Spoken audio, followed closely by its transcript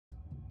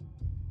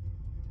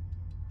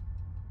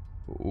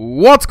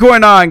What's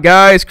going on,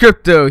 guys?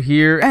 Crypto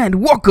here, and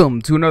welcome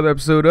to another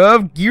episode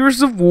of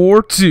Gears of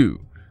War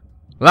 2.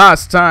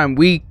 Last time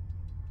we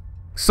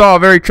saw a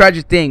very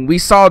tragic thing. We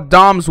saw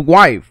Dom's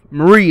wife,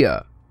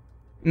 Maria,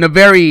 in a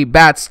very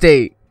bad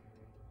state.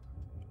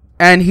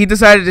 And he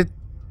decided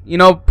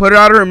to, put her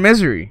out of her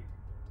misery.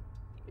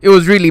 It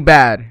was really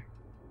bad.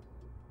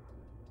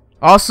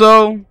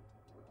 Also,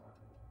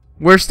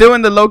 we're still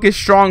in the Locust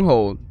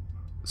Stronghold.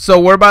 So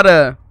we're about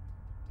to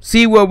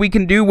see what we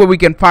can do, what we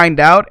can find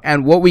out,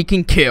 and what we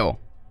can kill.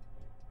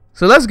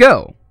 So let's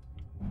go.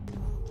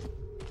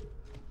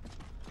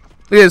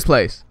 Look at this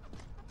place.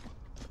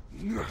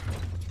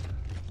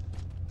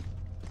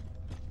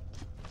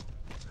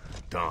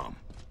 Dom,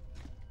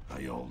 how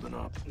you holding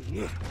up?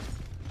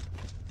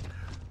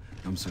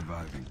 I'm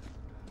surviving.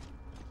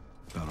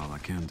 About all I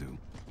can do.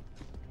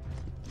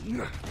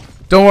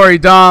 Don't worry,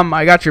 Dom.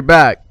 I got your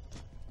back.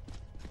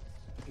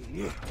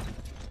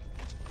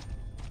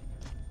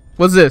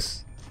 What's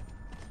this?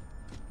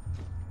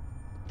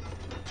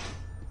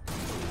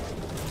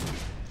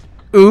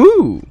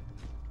 Ooh.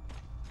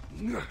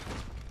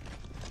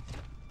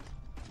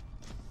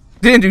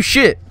 Didn't do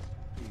shit.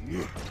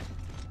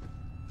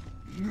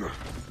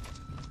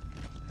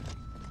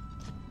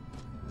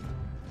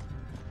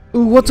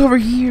 Ooh, what's over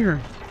here?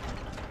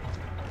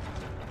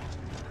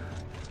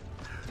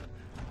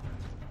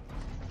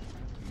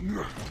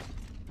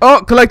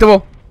 Oh,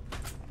 collectible.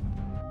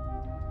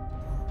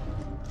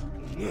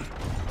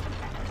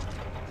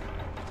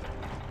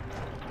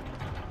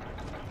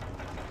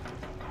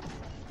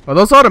 Are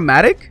those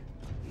automatic?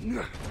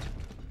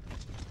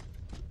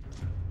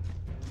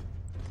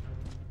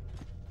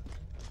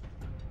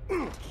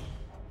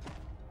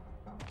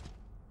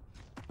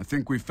 I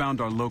think we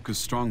found our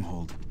Locust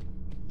stronghold.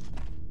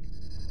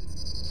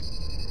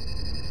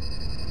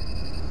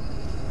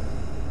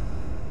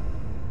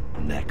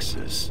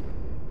 Nexus.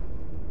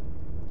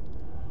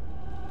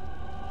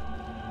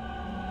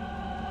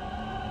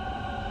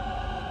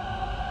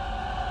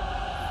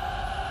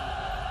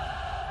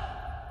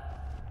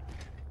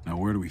 Now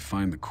where do we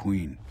find the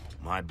Queen?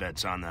 My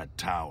bet's on that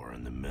tower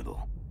in the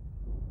middle.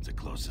 It's the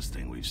closest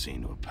thing we've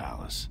seen to a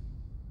palace.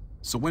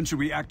 So when should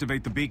we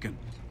activate the beacon?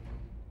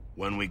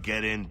 When we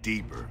get in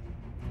deeper,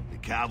 the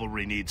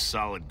cavalry needs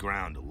solid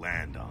ground to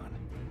land on.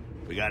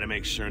 We gotta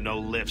make sure no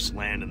lifts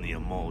land in the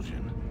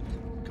emulsion.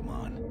 Come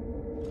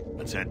on,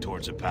 let's head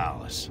towards the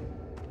palace.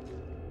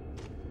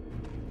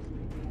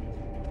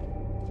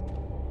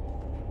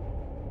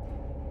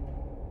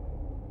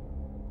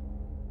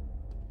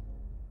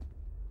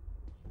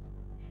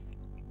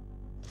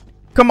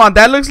 Come on,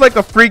 that looks like a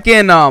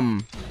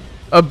freaking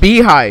a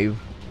beehive.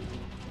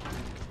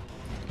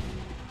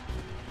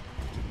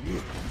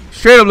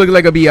 Straight up looking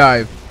like a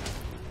beehive.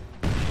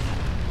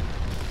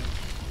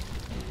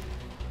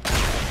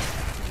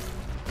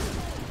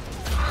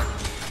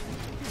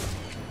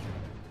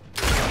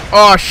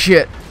 Oh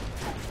shit.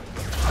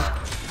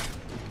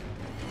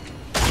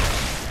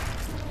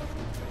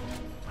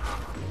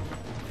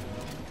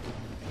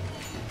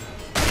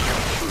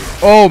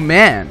 Oh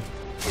man.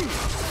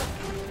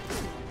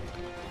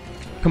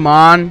 Come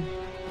on.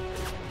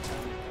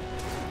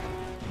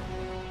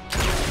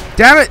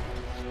 Damn it.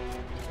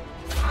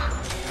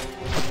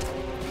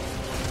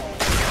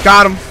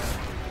 Got him.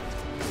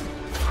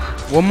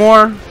 One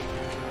more.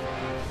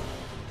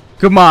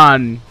 Come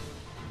on.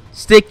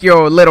 Stick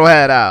your little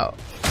head out.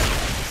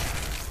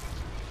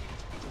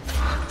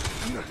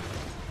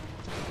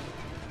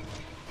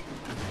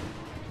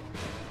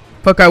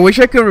 Fuck, I wish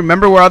I could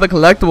remember where all the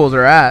collectibles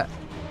are at.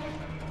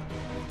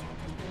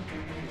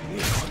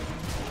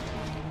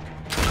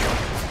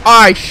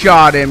 I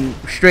shot him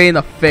straight in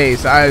the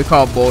face. I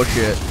call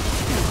bullshit.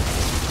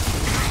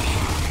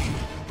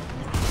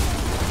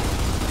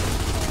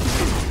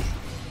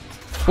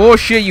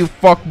 Bullshit, you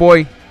fuck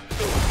boy.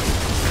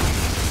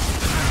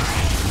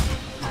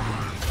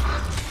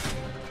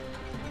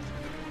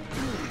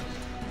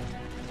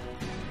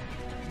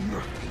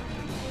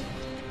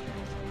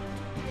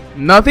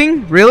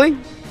 Nothing? Really?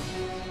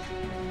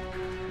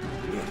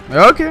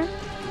 Okay.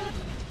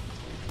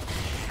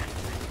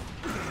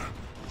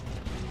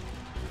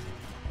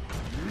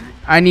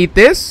 I need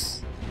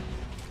this.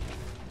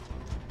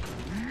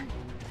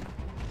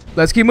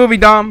 Let's keep moving,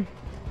 Dom.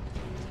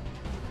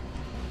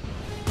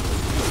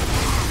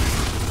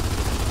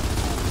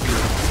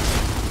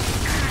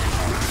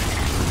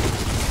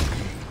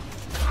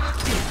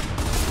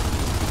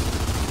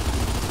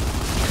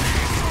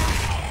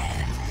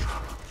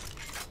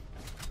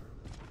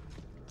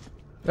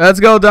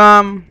 Let's go,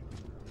 Dom.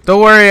 Don't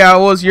worry, I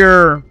was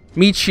your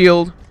meat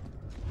shield.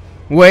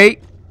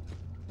 Wait.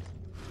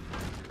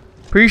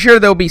 Pretty sure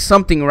there'll be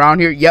something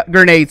around here. Yep,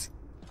 grenades.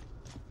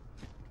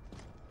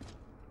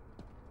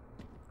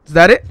 Is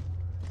that it?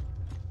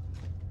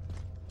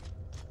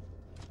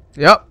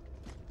 Yep.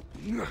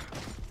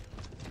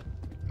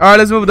 Alright,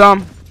 let's move,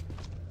 Dom.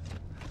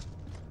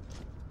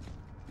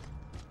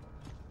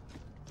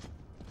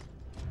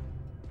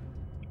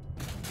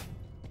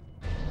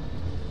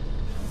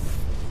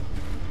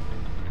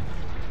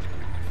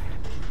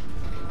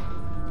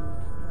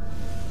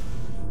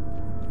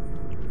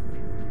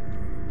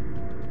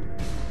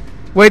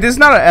 Wait, this is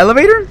not an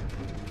elevator?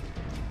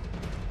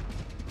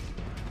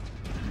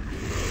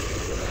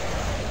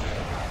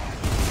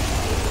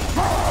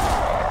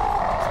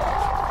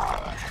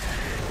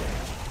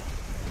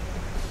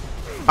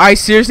 I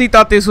seriously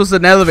thought this was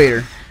an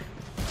elevator.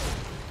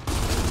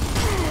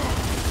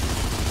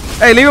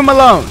 Hey, leave him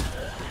alone.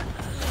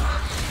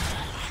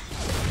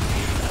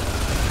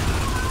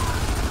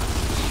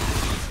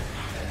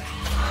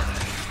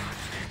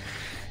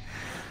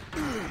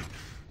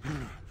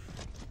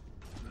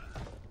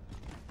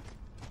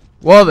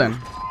 Well then.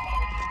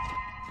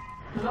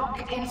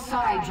 Look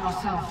inside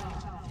yourself.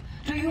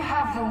 Do you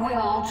have the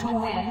will to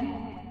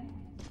win?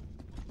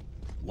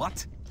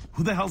 What?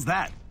 Who the hell's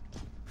that?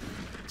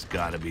 It's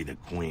gotta be the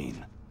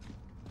Queen.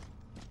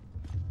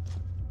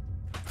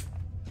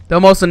 The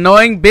most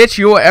annoying bitch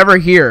you will ever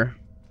hear.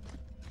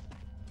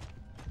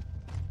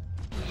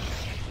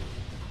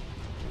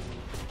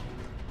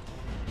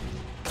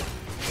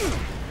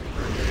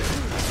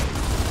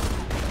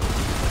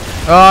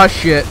 Oh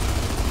shit.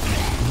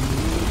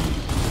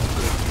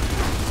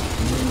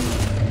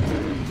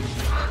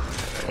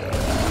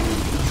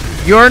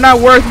 You're not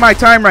worth my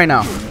time right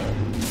now.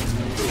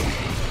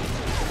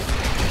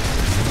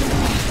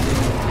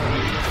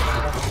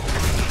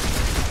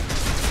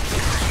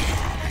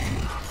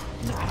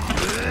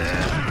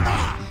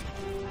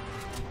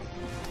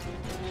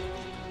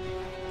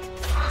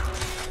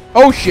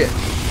 Oh shit.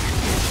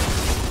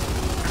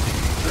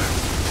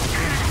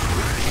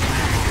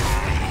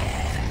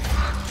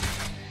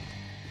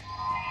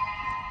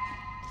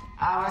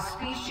 Our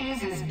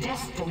species is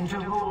destined to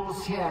rule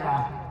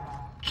Sierra.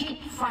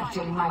 Keep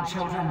fighting, my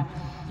children.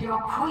 Your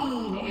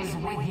queen is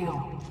with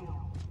you.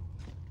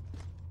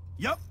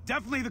 Yup,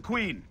 definitely the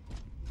Queen.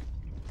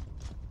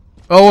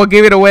 Oh, we'll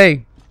give it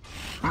away.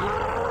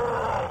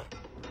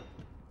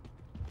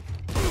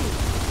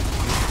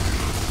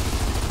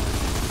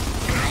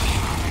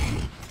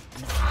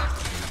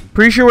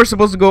 Pretty sure we're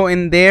supposed to go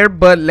in there,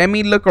 but let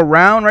me look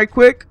around right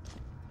quick.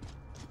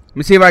 Let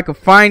me see if I can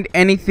find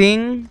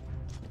anything.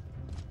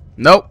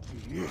 Nope.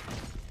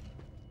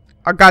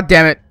 Oh, god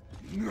damn it.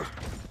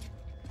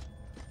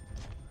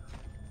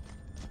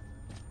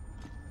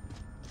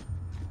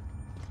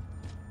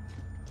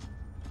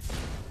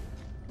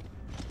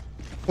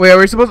 Wait, are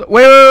we supposed to...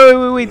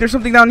 Wait. There's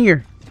something down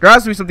here. There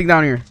has to be something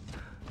down here.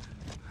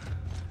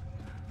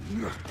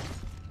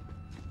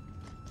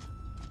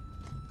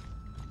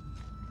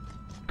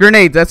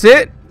 Grenades, that's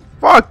it?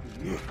 Fuck.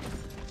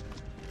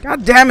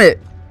 God damn it.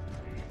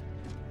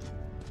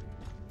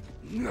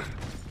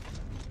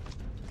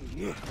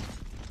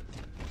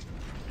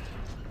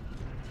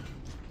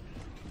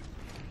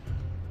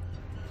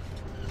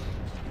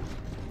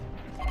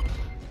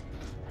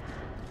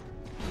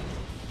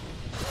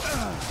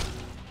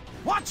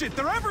 Watch it,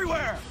 they're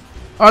everywhere.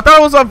 I thought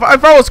it was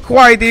if I was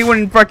quiet, they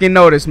wouldn't fucking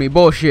notice me.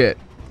 Bullshit.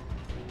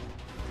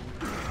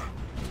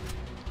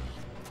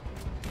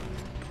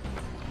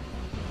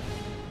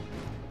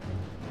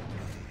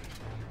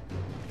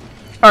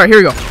 Alright, here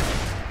we go.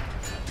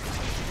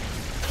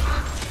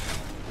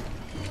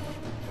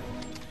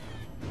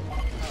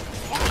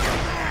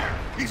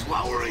 He's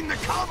lowering the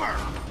cover.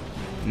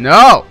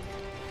 No.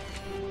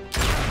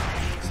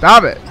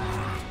 Stop it.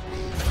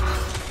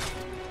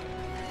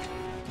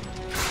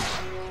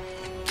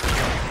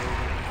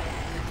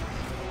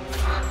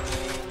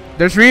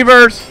 There's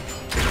Reavers.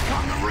 Here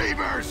come the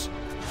Reavers.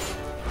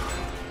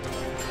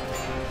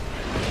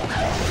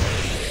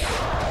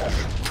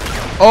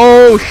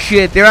 Oh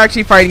shit, they're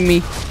actually fighting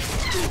me.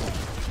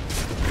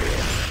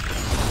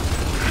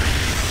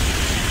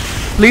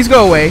 Please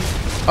go away.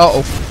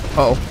 Uh-oh.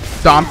 Uh-oh.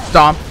 Dom.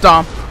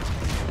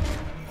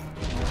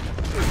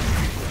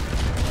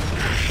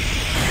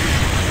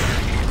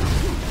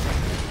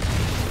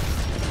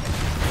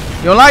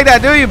 You don't like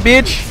that, do you,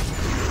 bitch?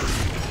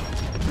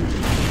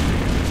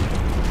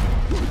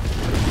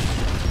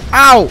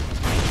 Ow!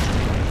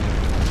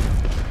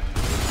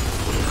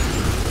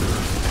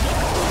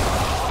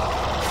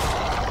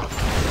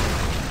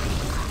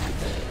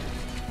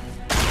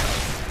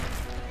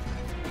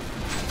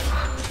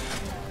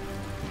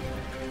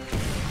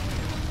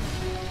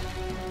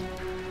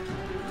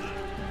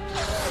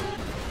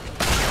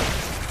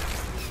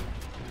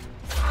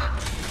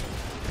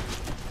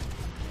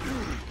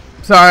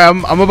 Sorry,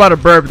 I'm about to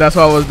burp. That's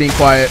why I was being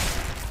quiet.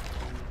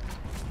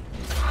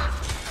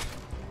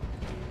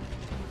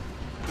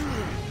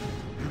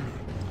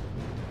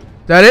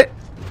 That it?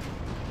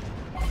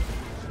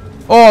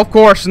 Oh, of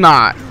course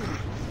not.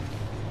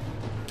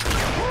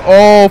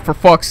 Oh, for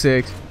fuck's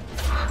sake.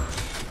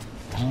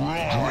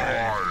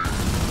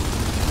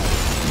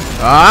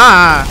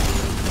 Ah!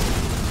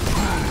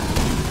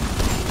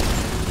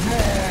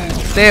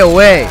 Stay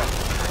away.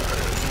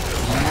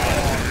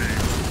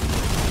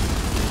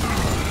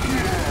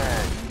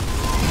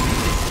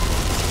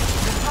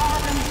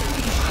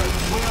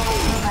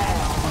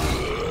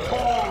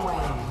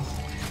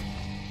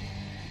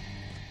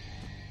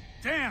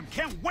 Damn,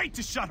 can't wait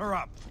to shut her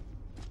up.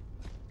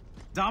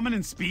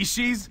 Dominant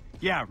species?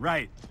 Yeah,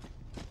 right.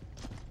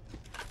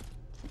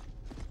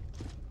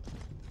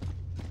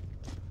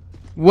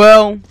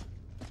 Well,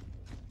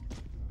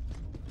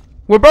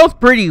 we're both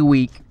pretty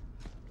weak.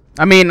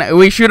 I mean,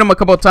 we shoot them a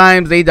couple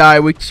times, they die.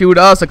 We shoot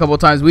us a couple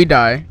times, we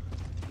die.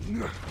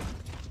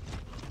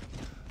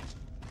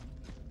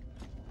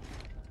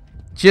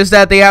 Just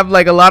that they have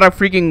like a lot of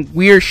freaking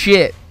weird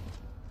shit.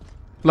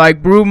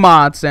 Like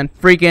Brumots and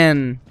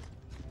freaking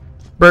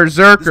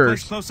Berserkers. This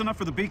place close enough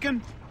for the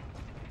beacon?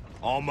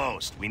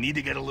 Almost. We need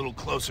to get a little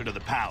closer to the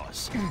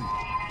palace.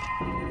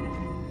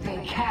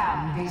 They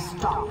can be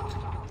stopped.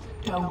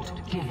 Don't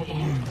give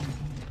in.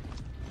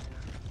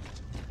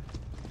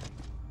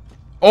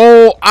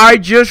 Oh, I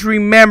just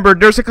remembered.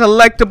 There's a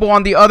collectible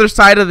on the other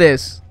side of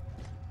this.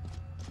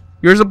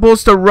 You're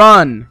supposed to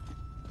run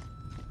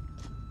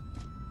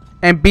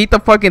and beat the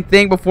fucking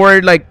thing before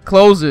it like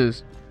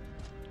closes.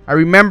 I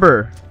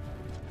remember.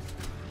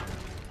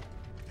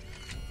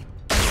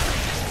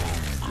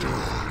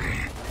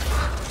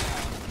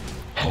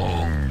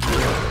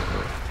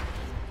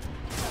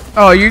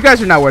 Oh, you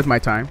guys are not worth my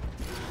time.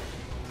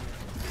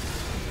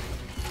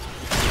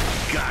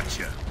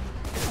 Gotcha.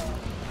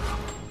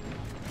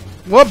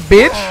 What,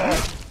 bitch?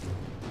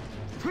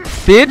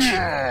 Bitch?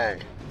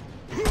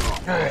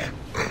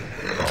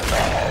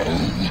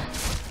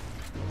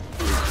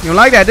 You don't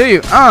like that, do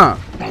you?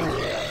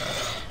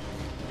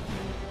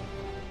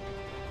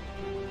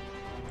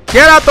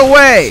 Get out the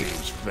way!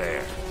 Seems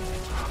fair.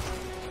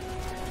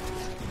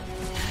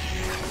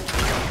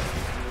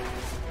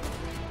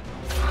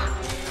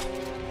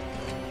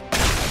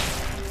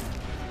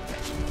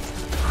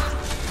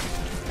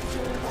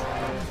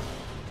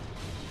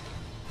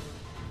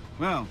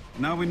 Well,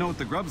 now we know what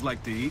the grubs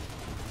like to eat.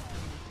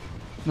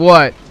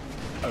 What?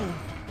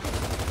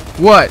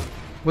 What?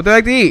 What do they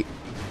like to eat?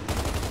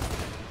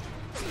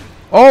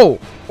 Oh!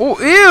 Oh,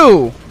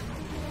 ew!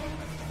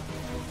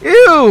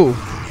 Ew!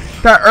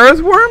 That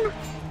earthworm?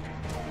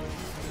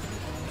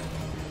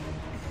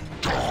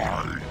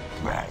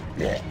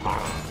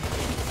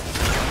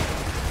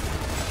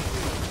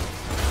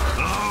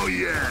 Oh,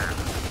 yeah.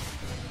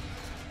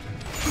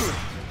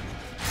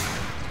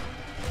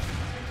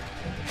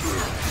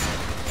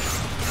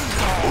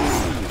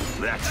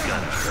 Ooh, that's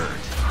gonna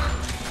hurt.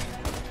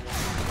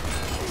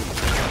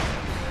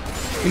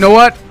 You know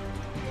what?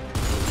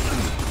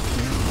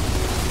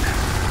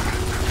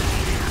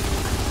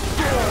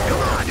 Come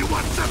on, you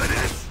want some of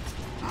this?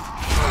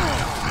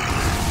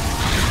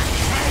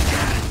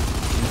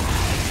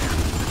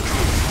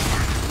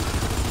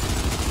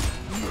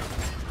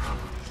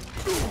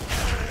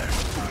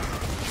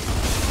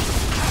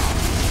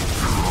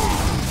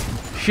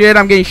 Shit,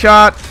 I'm getting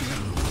shot.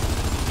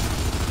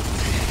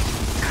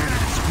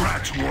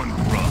 Scratch one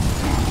grub.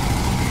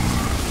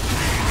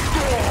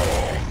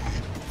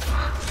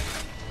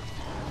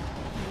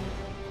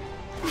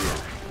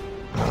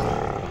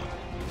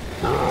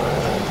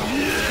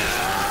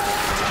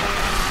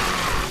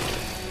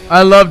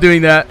 I love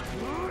doing that.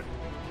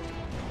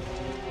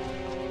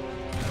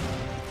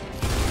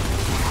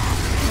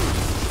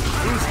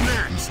 Who's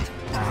next?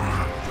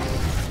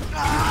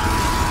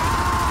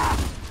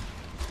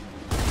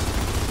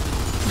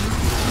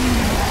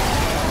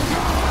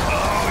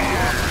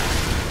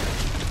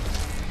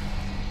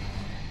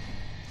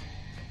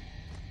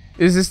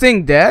 Is this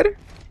thing dead?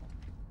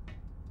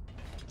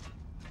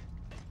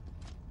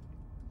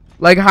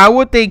 Like, how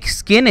would they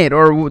skin it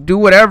or do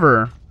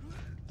whatever?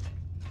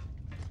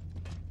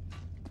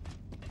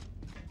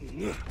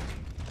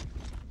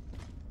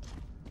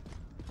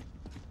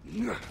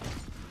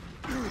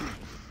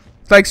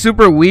 It's like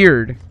super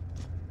weird.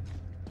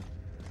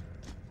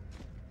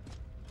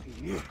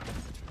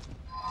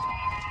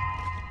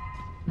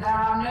 There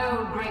are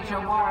no greater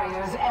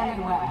warriors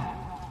anywhere.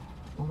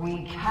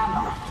 We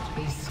cannot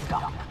be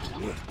stopped.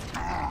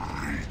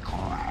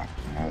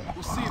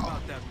 We'll see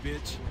about that,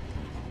 bitch.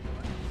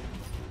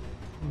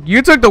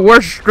 You took the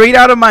words straight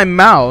out of my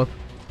mouth.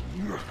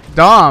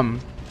 Dom.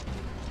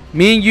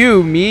 Me and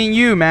you,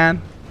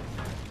 man.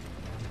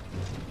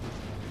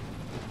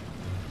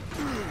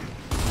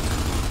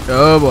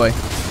 Oh boy.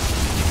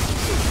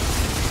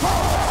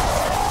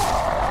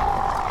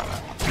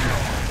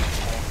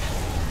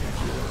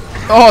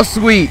 Oh,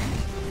 sweet.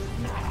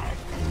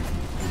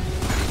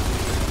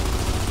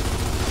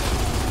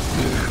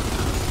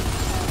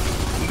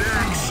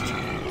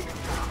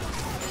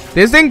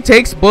 This thing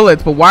takes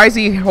bullets, but why is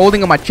he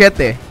holding a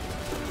machete?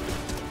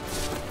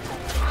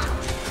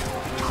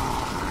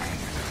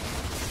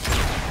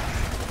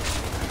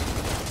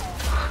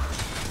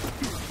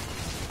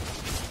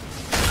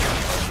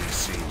 This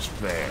seems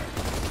fair.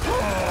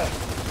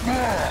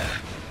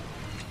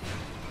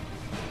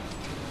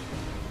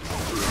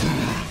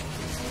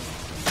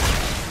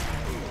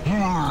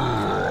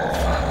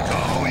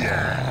 Oh,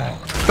 yeah.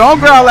 Don't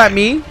growl at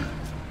me.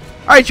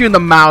 I hit you in the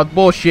mouth.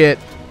 Bullshit.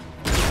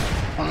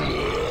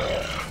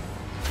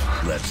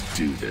 Let's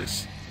do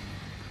this.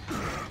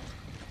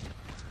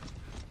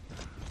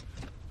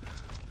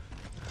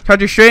 Tried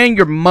to straighten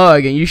your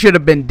mug and you should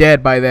have been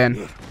dead by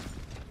then.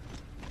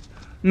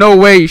 No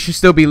way you should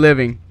still be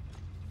living.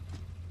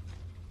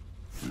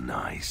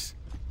 Nice.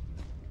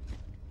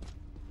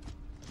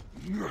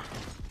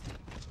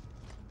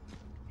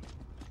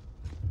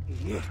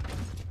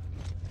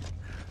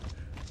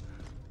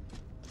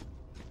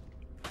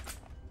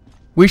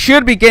 We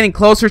should be getting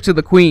closer to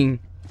the queen.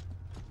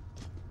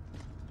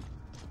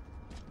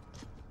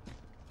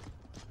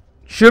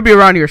 Should be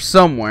around here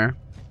somewhere.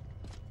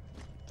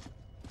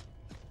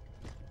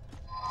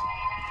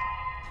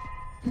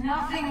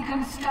 Nothing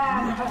can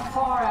stand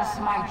before us,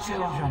 my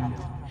children.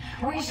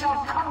 We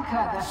shall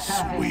conquer the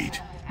surface.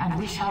 Sweet. And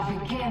we shall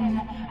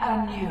begin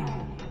anew.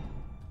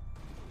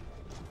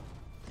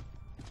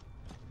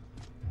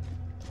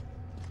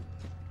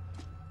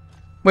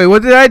 Wait,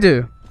 what did I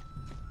do?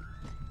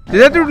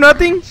 Did I do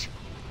nothing?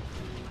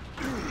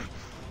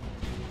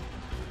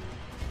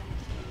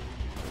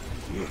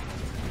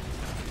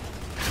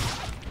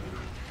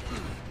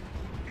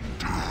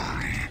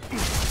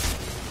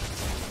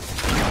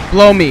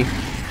 Blow me.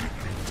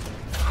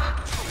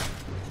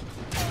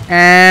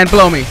 And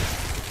blow me.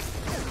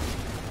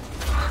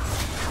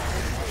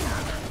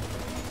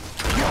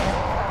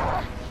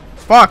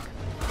 Fuck.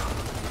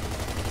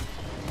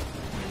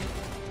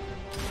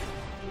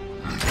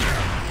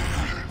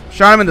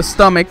 Shot him in the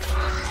stomach.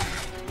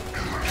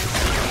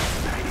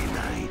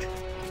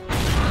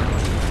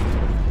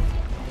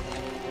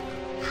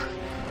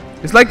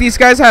 It's like these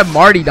guys have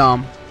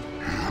martyrdom.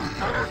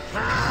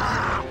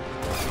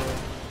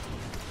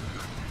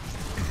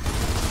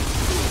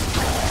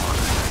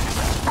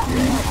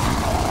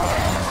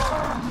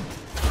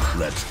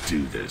 Let's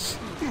do this.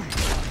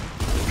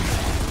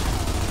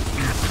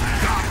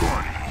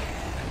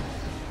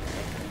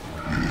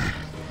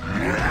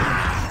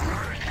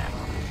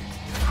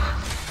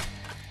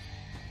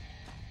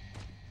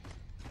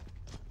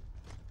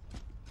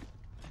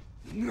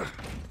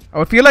 I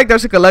would feel like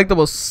there's a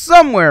collectible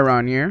somewhere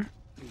around here.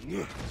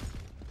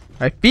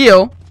 I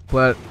feel,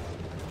 but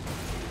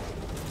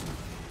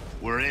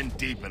We're in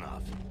deep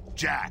enough.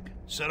 Jack,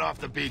 set off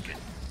the beacon.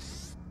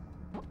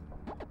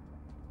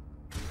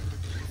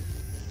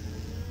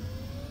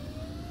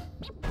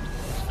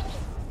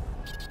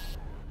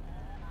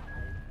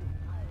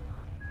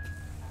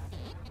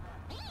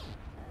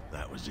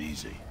 That was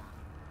easy.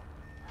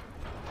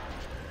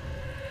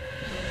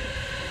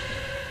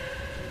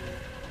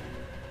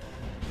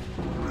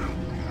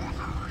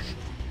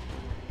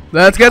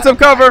 let's get some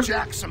cover.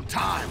 Jack, some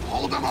time.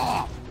 Hold them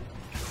off.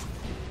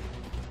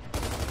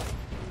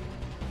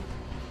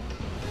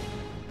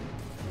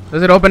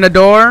 Does it open the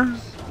door?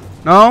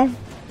 No?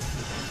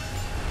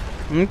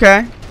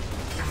 Okay.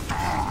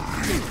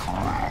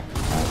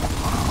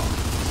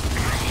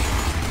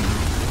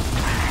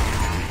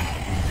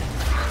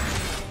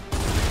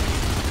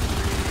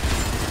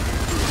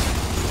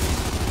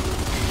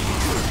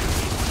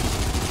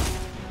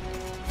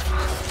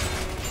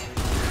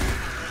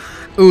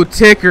 Ooh,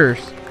 tickers.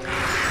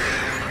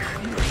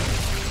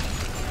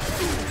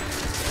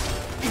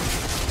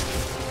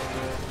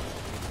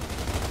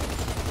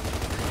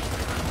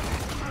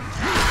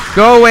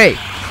 Go away.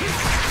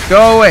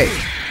 Go away.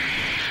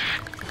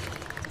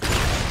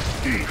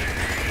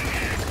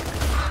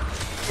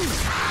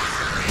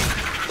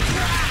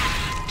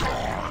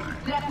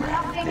 Let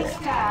nothing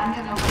stand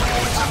in the way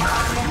of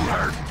our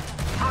mission.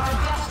 Our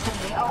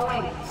destiny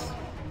awaits.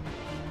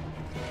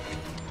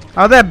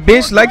 How that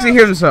bitch likes to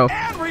hear himself.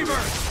 And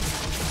reverse.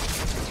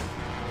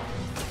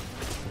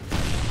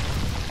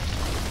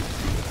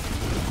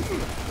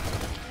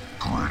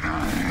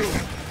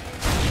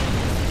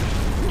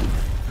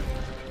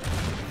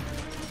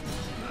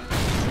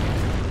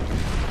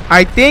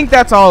 I think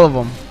that's all of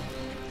them.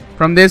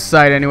 From this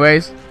side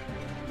anyways.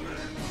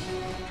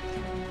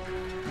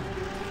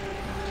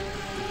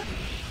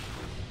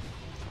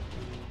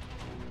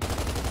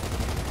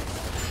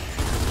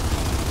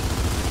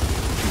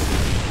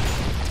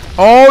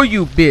 Oh,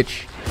 you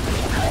bitch.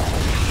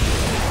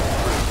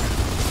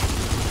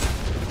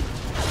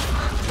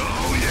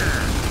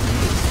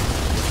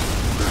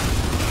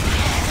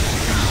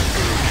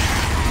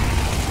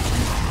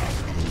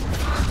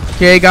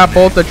 Okay, got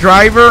both the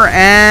driver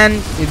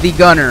and the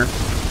gunner.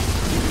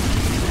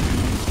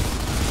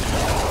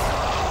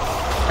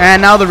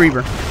 And now the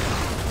Reaver.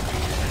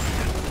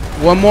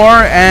 One more,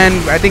 and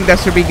I think that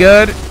should be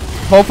good.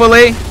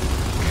 Hopefully.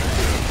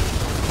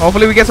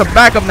 Hopefully we get some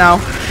backup now.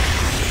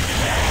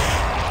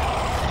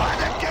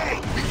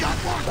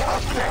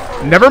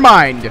 Never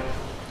mind.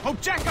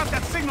 Hope Jack got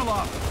that signal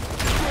off.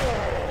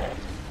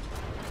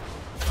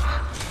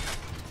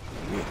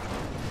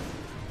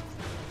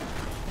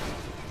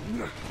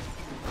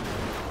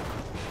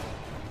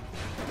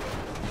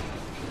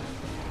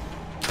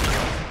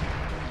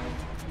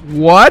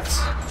 What?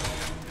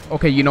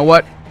 Okay, you know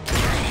what?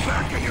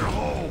 Back in your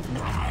hole.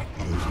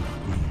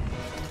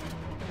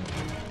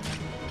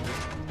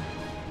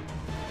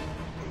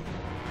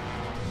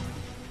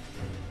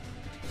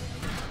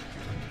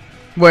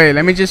 Wait,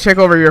 let me just check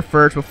over here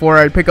first before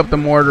I pick up the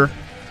mortar.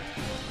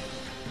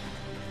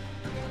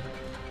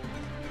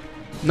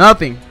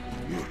 Nothing.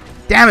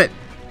 Damn it.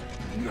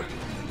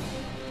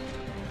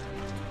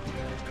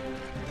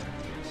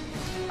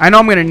 I know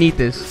I'm gonna need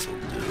this.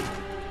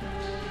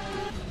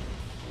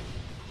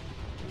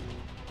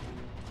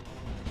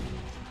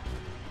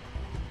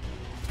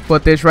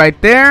 Put this right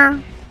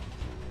there.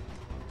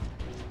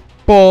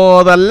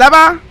 Pull the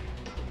lever.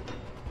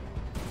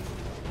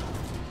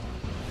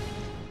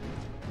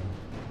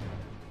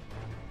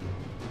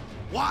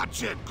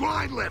 Watch it!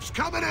 Grind lifts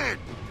coming in!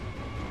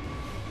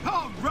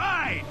 All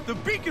right, the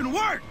beacon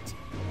worked.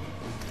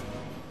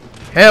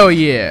 Hell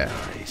yeah.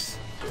 Nice.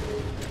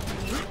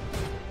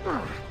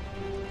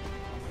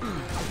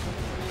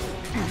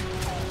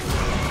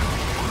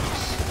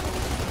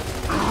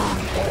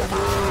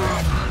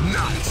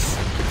 Nice.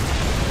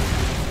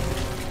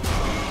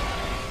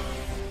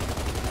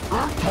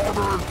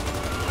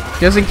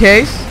 Just in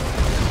case.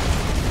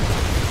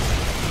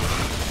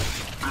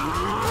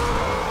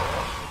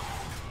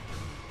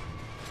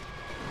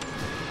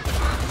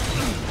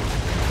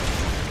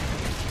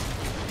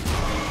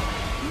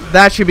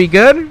 That should be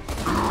good.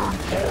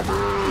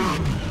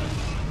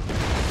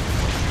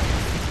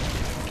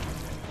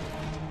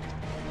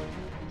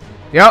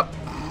 Yep.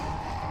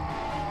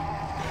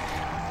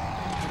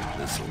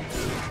 This'll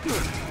do.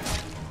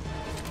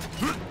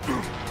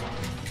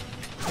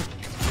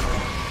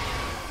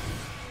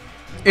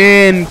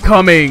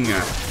 Incoming.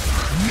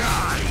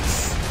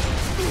 Nice.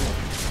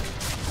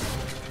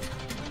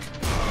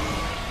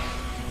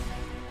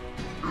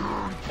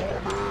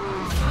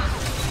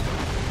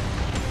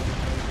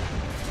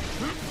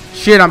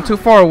 Shit, I'm too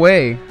far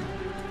away.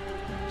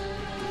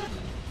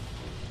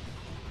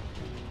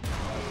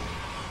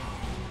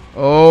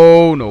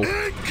 Oh no.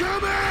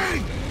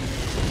 Incoming!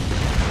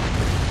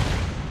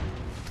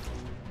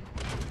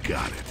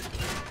 Got it.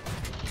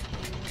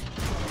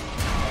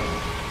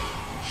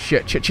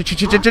 Shit.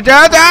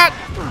 That.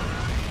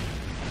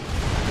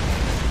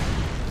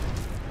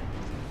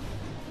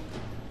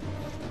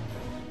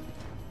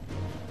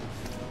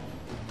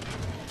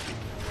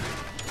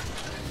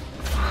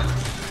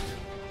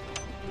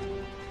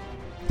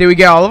 Did we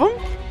get all of them?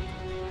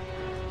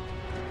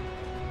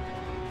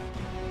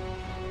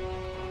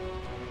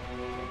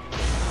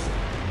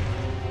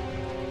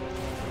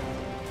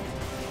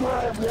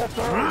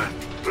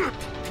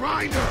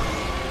 Grinder!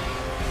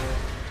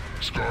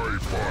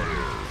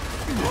 Skyfire!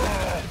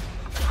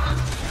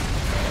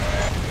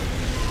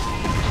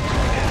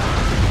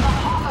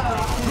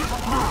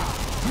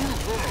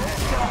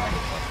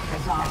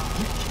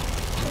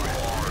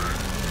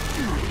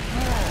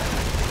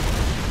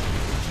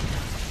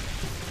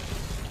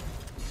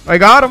 I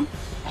got him.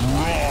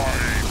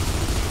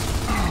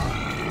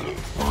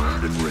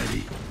 Armed and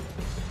ready.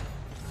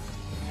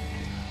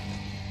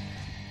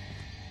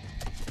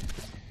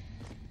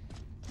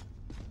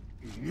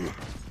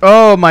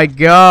 Oh my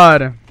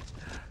god.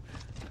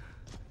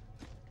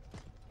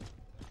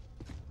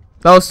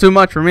 That was too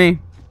much for me.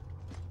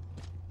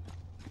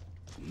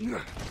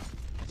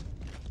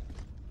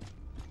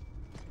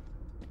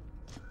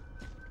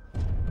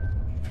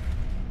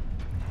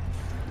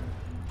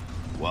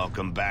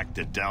 Welcome back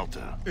to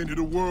Delta. End of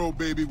the world,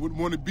 baby. Wouldn't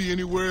want to be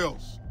anywhere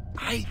else.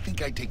 I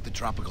think I'd take the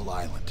tropical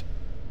island.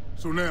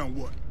 So now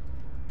what?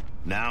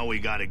 Now we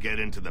gotta get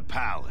into the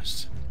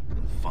palace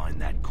and find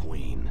that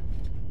queen.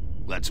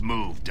 Let's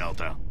move,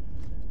 Delta.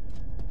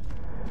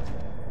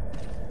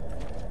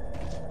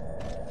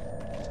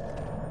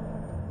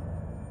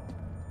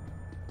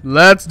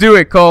 Let's do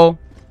it, Cole.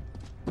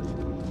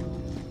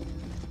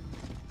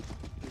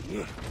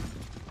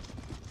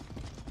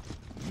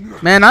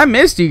 Man, I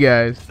missed you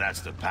guys. If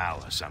that's the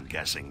palace, I'm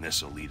guessing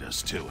this'll lead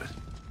us to it.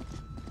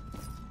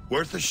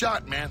 Worth a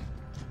shot, man.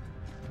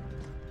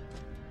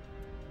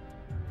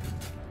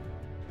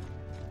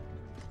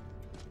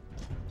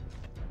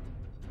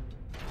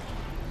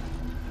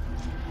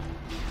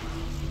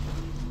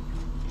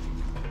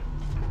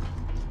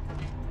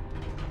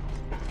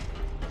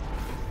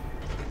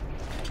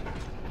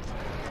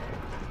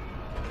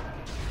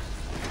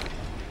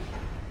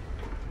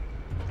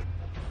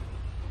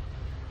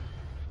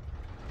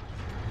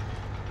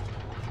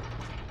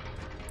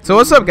 So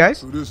what's up, guys?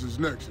 So this is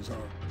Nexus, huh?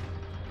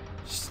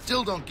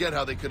 Still don't get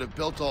how they could have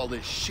built all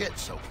this shit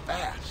so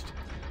fast.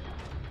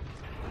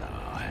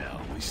 Oh, hell,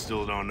 we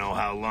still don't know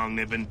how long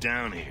they've been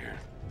down here.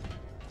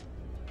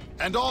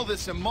 And all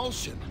this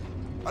emulsion.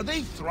 Are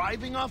they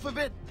thriving off of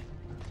it?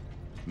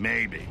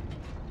 Maybe.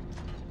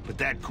 But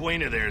that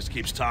queen of theirs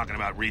keeps talking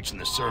about reaching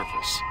the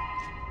surface.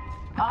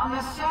 On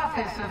the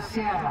surface of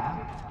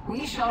Sierra,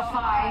 we shall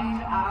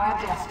find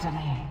our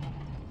destiny.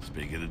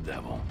 Speak of the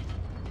devil.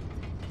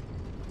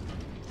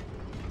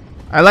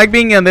 I like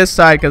being on this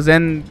side because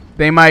then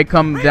they might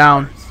come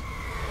down.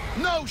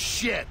 No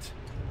shit!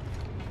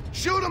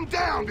 Shoot them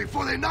down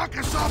before they knock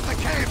us off the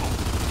cable!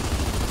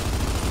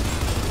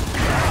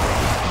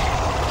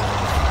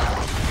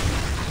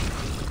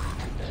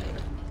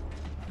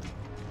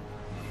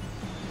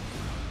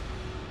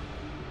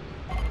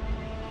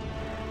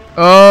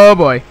 Oh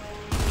boy.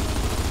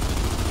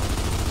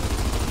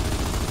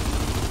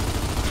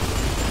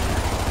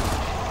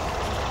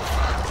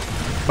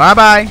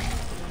 Bye-bye.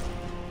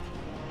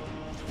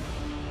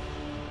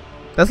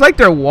 That's like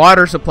their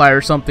water supply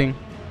or something.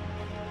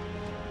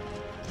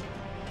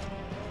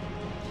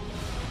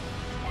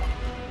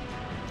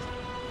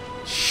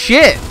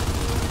 Shit.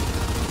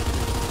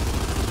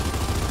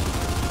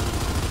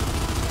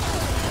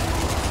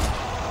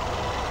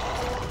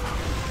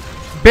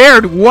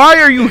 Baird,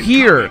 why are you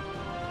here?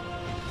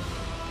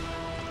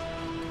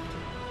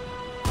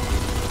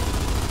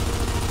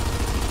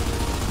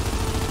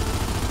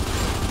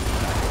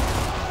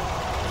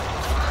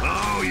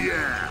 Oh,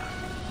 yeah.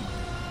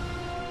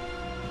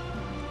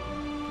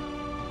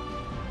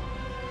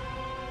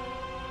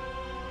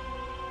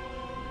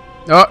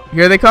 Oh,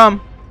 here they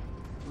come.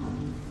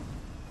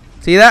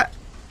 See that?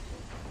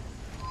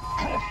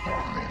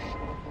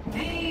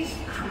 These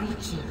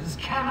creatures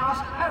cannot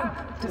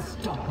hope to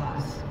stop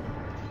us.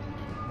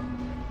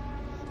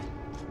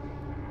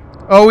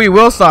 Oh, we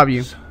will stop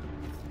you.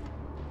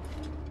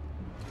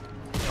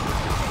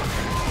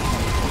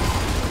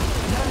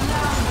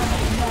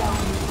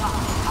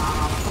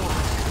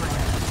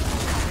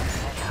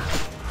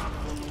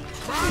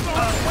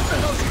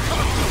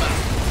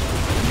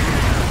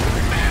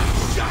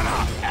 Shut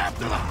up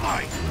after the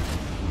fight.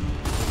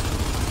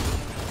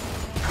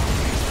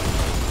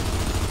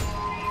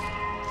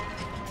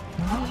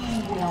 We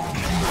will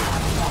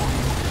drown them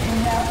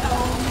in their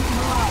own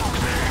blood.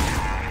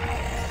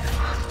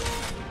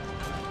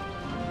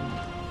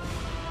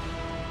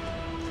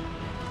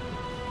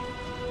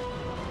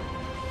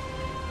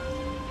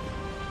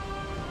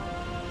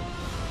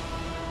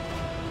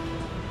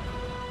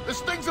 This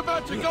thing's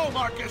about to go,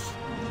 Marcus.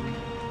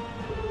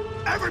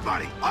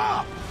 Everybody,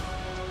 up!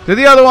 To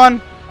the other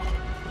one.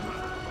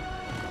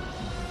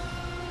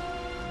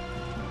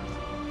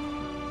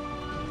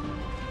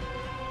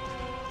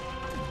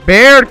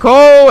 Baird,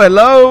 Cole,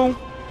 hello.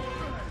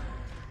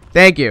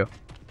 Thank you.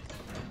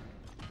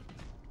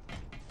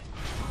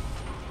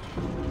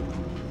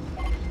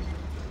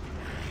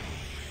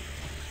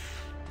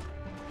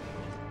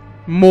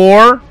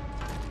 More?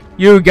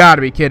 You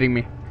gotta be kidding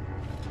me. Boy,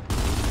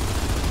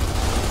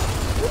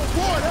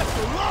 that's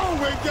a long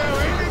way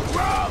down, ain't it,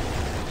 bro?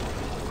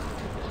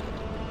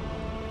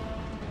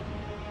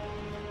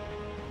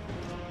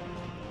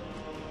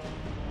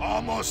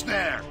 Almost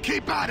there.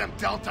 Keep at him,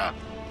 Delta.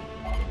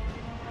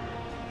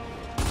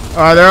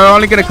 Alright, they're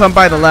only gonna come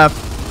by the left.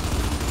 The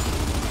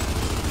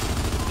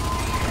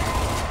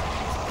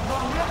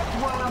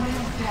Riftworm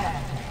is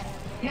dead.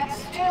 Yet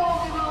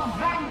still we will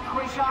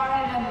vanquish our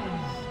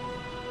enemies.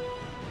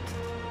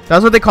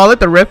 That's what they call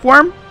it, the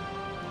Riftworm?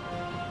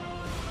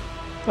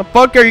 The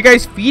fuck are you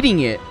guys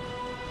feeding it?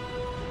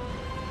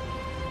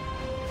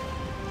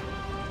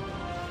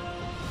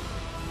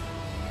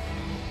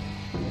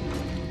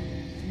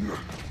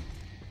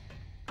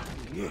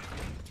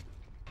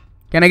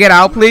 Can I get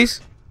out,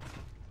 please?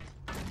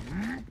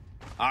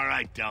 All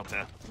right,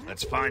 Delta.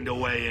 Let's find a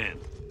way in.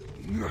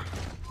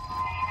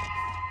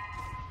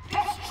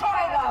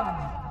 Destroy them!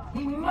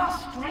 We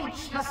must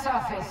reach the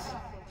surface.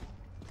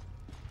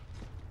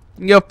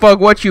 Yo, fuck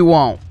what you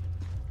want.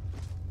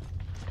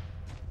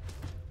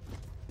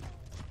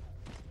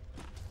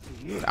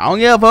 I don't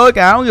give a fuck.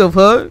 I don't give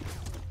a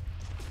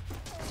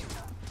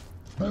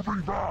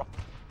fuck.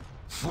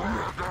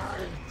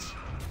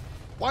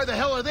 Why the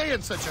hell are they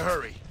in such a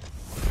hurry?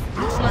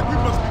 Looks like we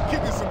must be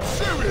kicking some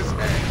serious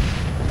ass.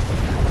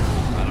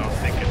 I don't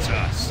think it's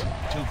us.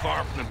 Too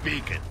far from the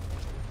beacon.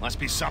 Must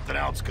be something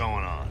else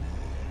going on.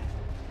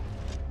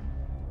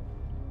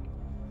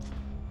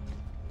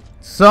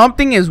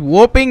 Something is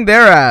whooping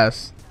their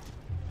ass.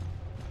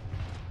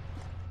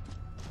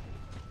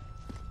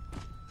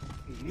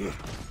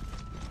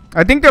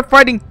 I think they're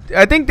fighting.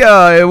 I think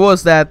it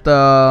was that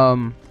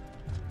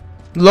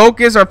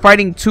Locusts are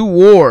fighting two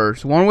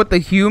wars. One with the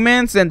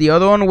humans and the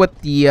other one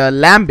with the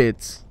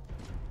Lambits.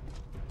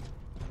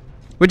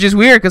 Which is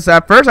weird because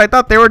at first I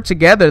thought they were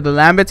together, the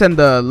Lambits and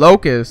the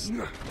Locusts.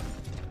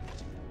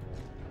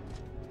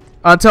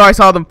 Until I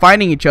saw them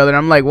fighting each other and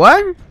I'm like,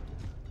 what?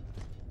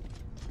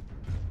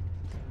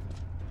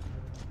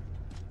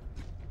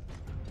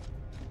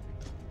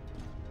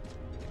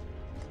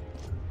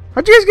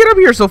 How'd you guys get up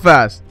here so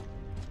fast?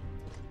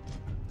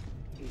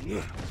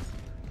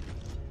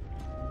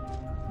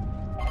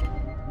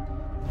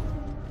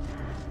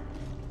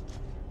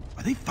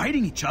 Are they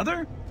fighting each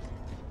other?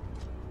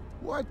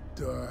 What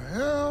the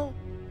hell?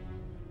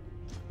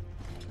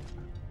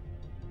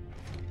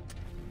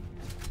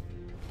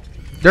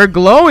 They're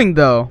glowing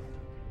though.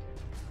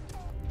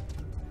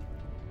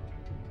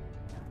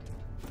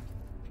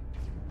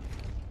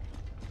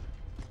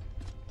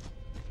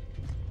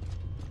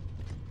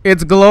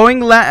 It's glowing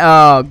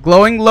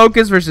glowing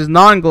locust versus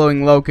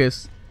non-glowing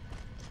locust.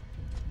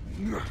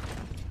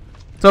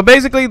 So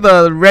basically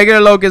the regular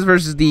locust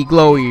versus the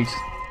glowies.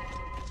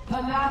 The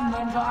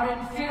Lambent are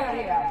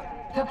inferior.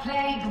 The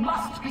plague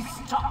must be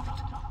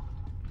stopped.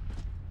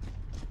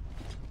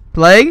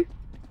 Plague?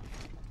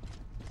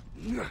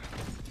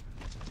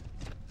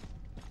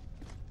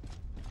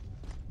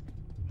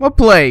 What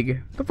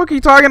plague? The fuck are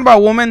you talking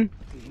about, woman?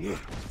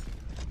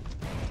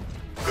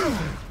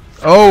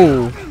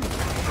 Oh.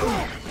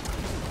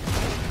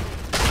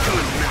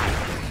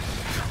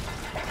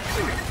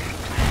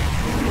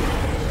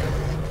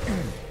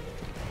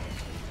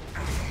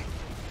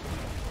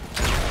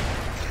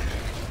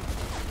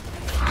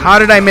 How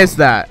did I miss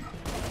that?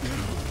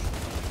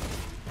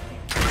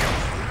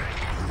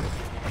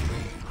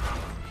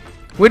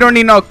 We don't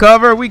need no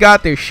cover. We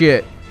got this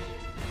shit.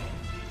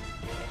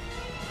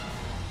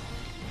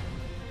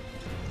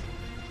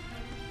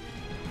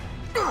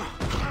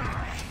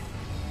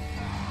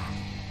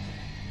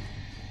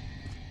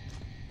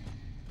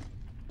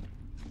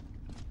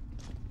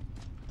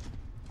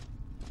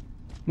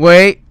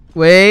 Wait,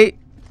 wait.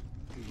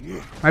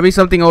 Might be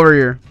something over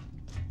here.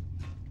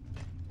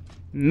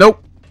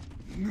 Nope.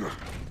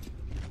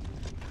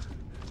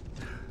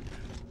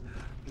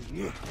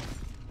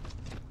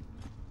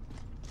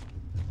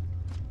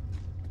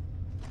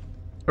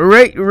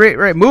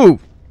 Right. Move.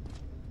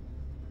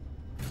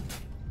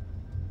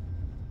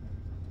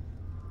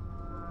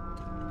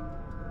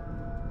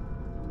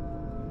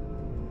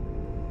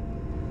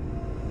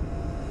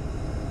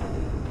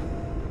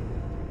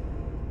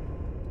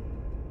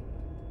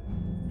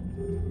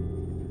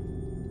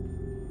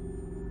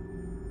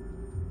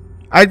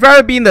 I'd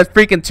rather be in the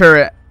freaking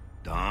turret.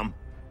 Dom,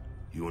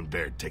 you and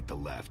Baird take the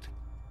left.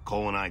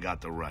 Cole and I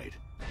got the right.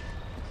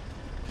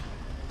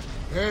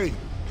 Hey.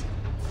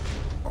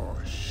 Oh,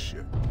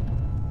 shit.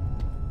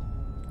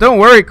 Don't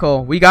worry,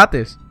 Cole. We got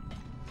this.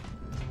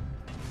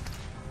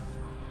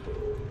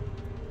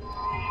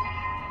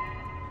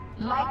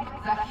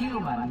 Like the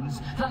humans,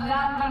 the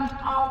Lambent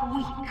are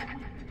weak.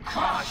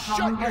 Crush shut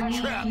from your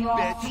beneath trap, your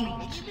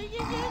bitch. feet.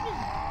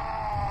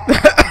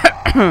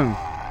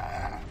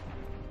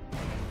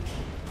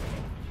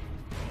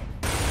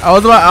 I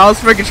was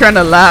freaking trying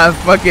to laugh,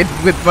 fucking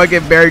with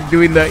fucking Barry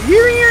doing the.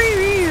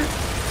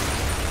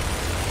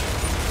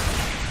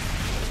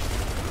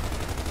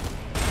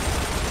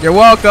 You're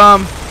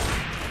welcome.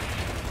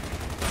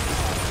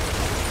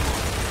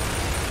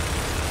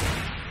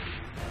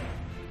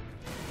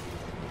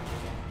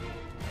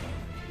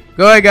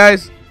 Go ahead,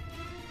 guys.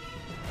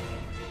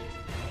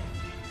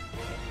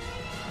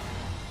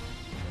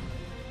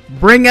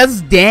 Bring us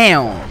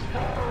down.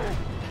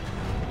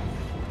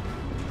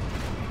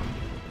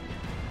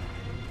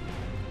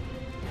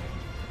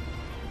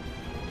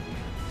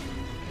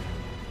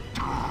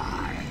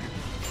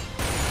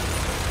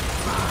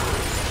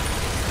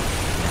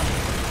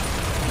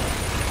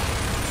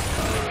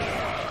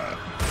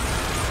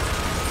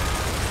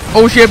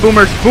 Oh shit,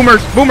 boomers.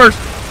 Boomers. Boomers.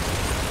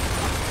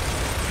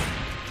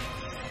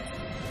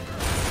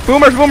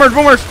 Boomers. Boomers.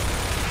 Boomers.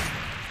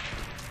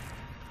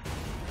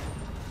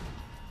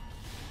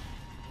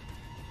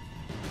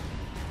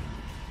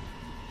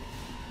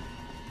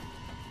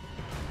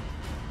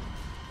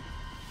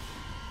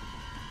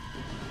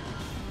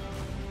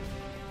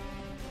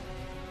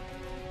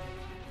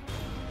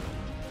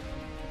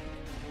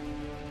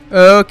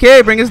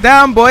 Okay, bring us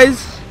down,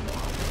 boys.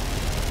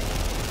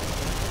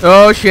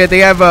 Oh shit, they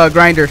have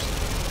grinders.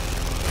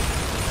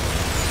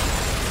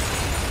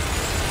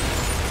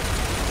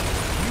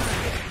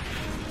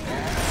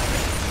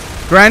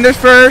 Grinders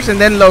first and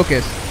then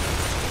Locust.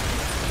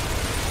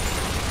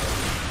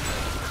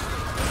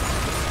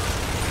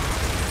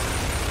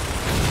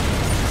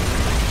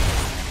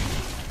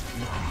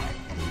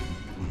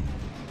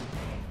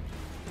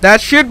 That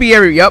should be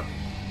every. Yep.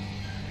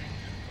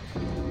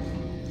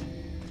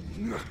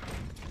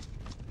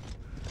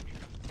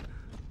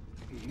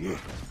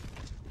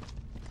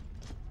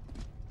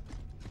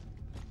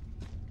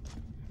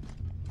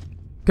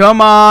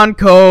 Come on,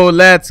 Cole,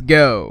 let's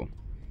go.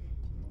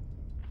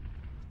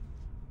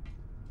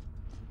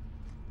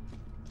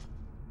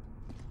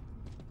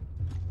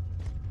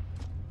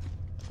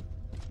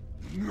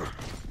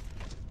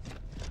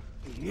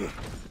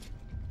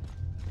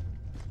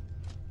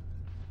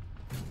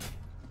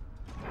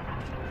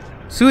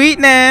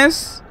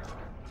 Sweetness.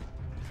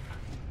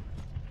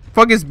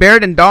 Fuck is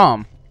Baird and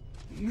Dom.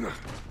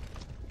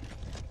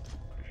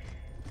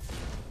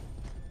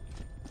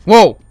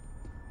 Whoa.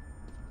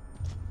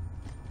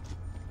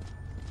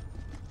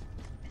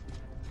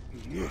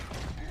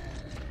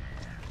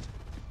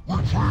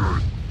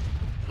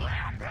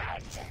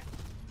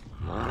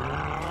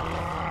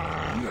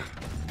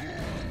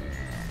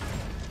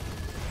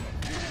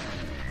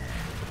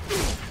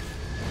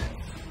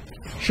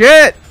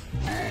 Shit!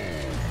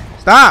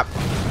 Stop!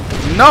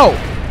 No!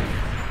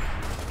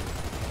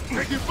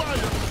 Taking fire.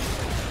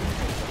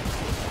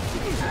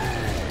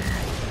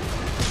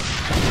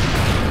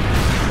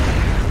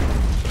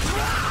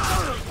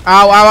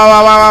 Ow, ow, ow,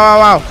 ow, ow,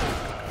 ow, ow.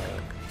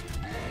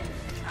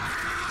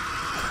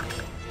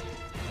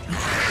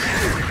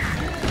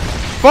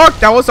 Fuck,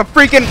 that was a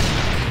freaking...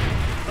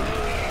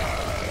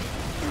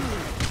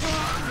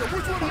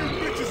 Which one of these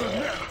bitches is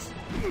next?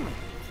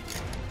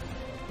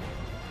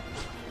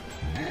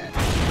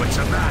 What's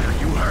the matter?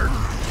 You hurt?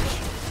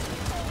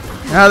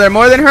 Now they're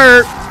more than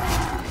hurt.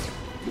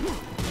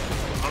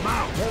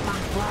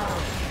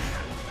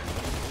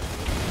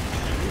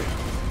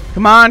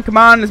 I'm out. Come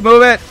on, let's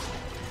move it.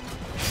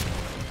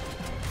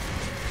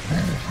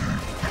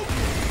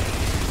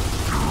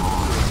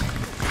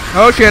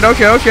 Oh shit, oh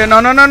shit, oh shit.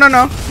 No, no, no, no,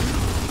 no.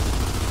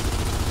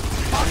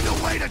 Find a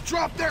way to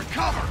drop their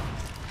cover.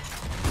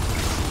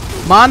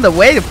 I'm on the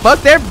way to fuck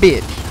their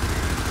bitch.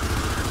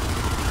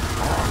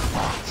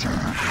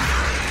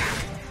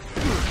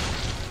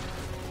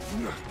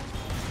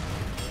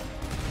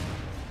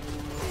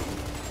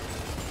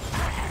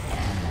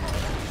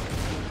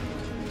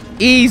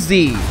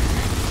 Easy. Is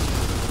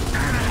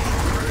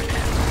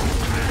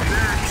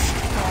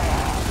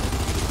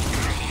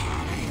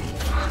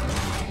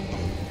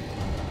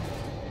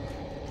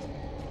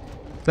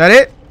that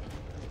it?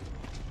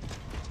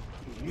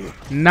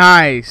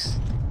 Nice.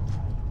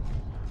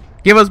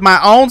 Give us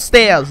my own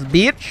stairs,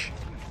 bitch.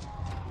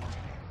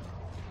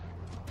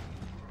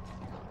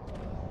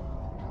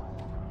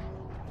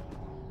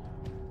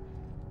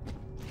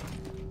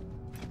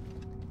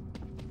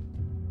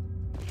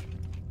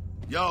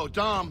 Yo,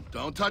 Dom,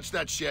 don't touch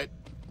that shit.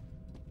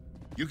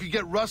 You could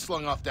get rust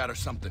lung off that or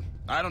something.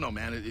 I don't know,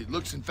 man. It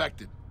looks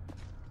infected.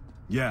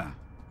 Yeah.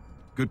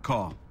 Good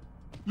call.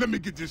 Let me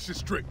get this shit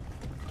straight.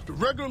 The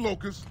regular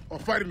locusts are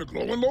fighting the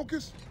glowing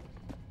locusts?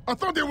 I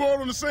thought they were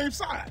all on the same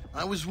side.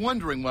 I was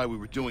wondering why we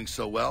were doing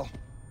so well.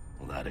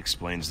 Well, that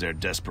explains their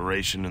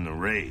desperation in the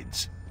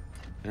raids.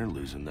 They're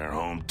losing their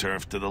home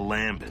turf to the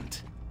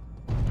Lambent.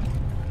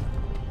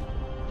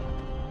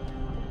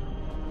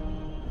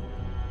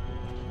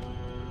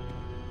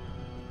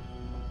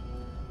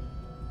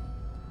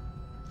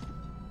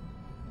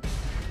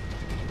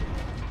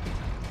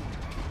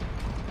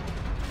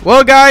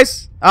 Well,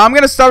 guys, I'm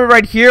gonna stop it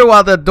right here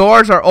while the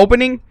doors are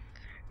opening.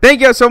 Thank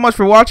you guys so much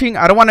for watching.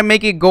 I don't want to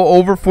make it go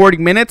over 40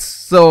 minutes,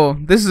 so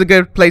this is a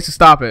good place to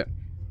stop it.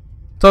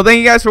 So thank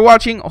you guys for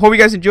watching. Hope you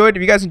guys enjoyed.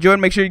 If you guys enjoyed,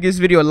 make sure you give this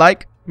video a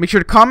like. Make sure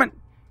to comment.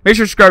 Make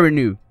sure to subscribe if you're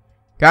new.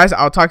 Guys,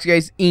 I'll talk to you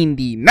guys in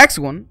the next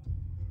one.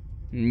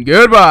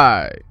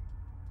 Goodbye.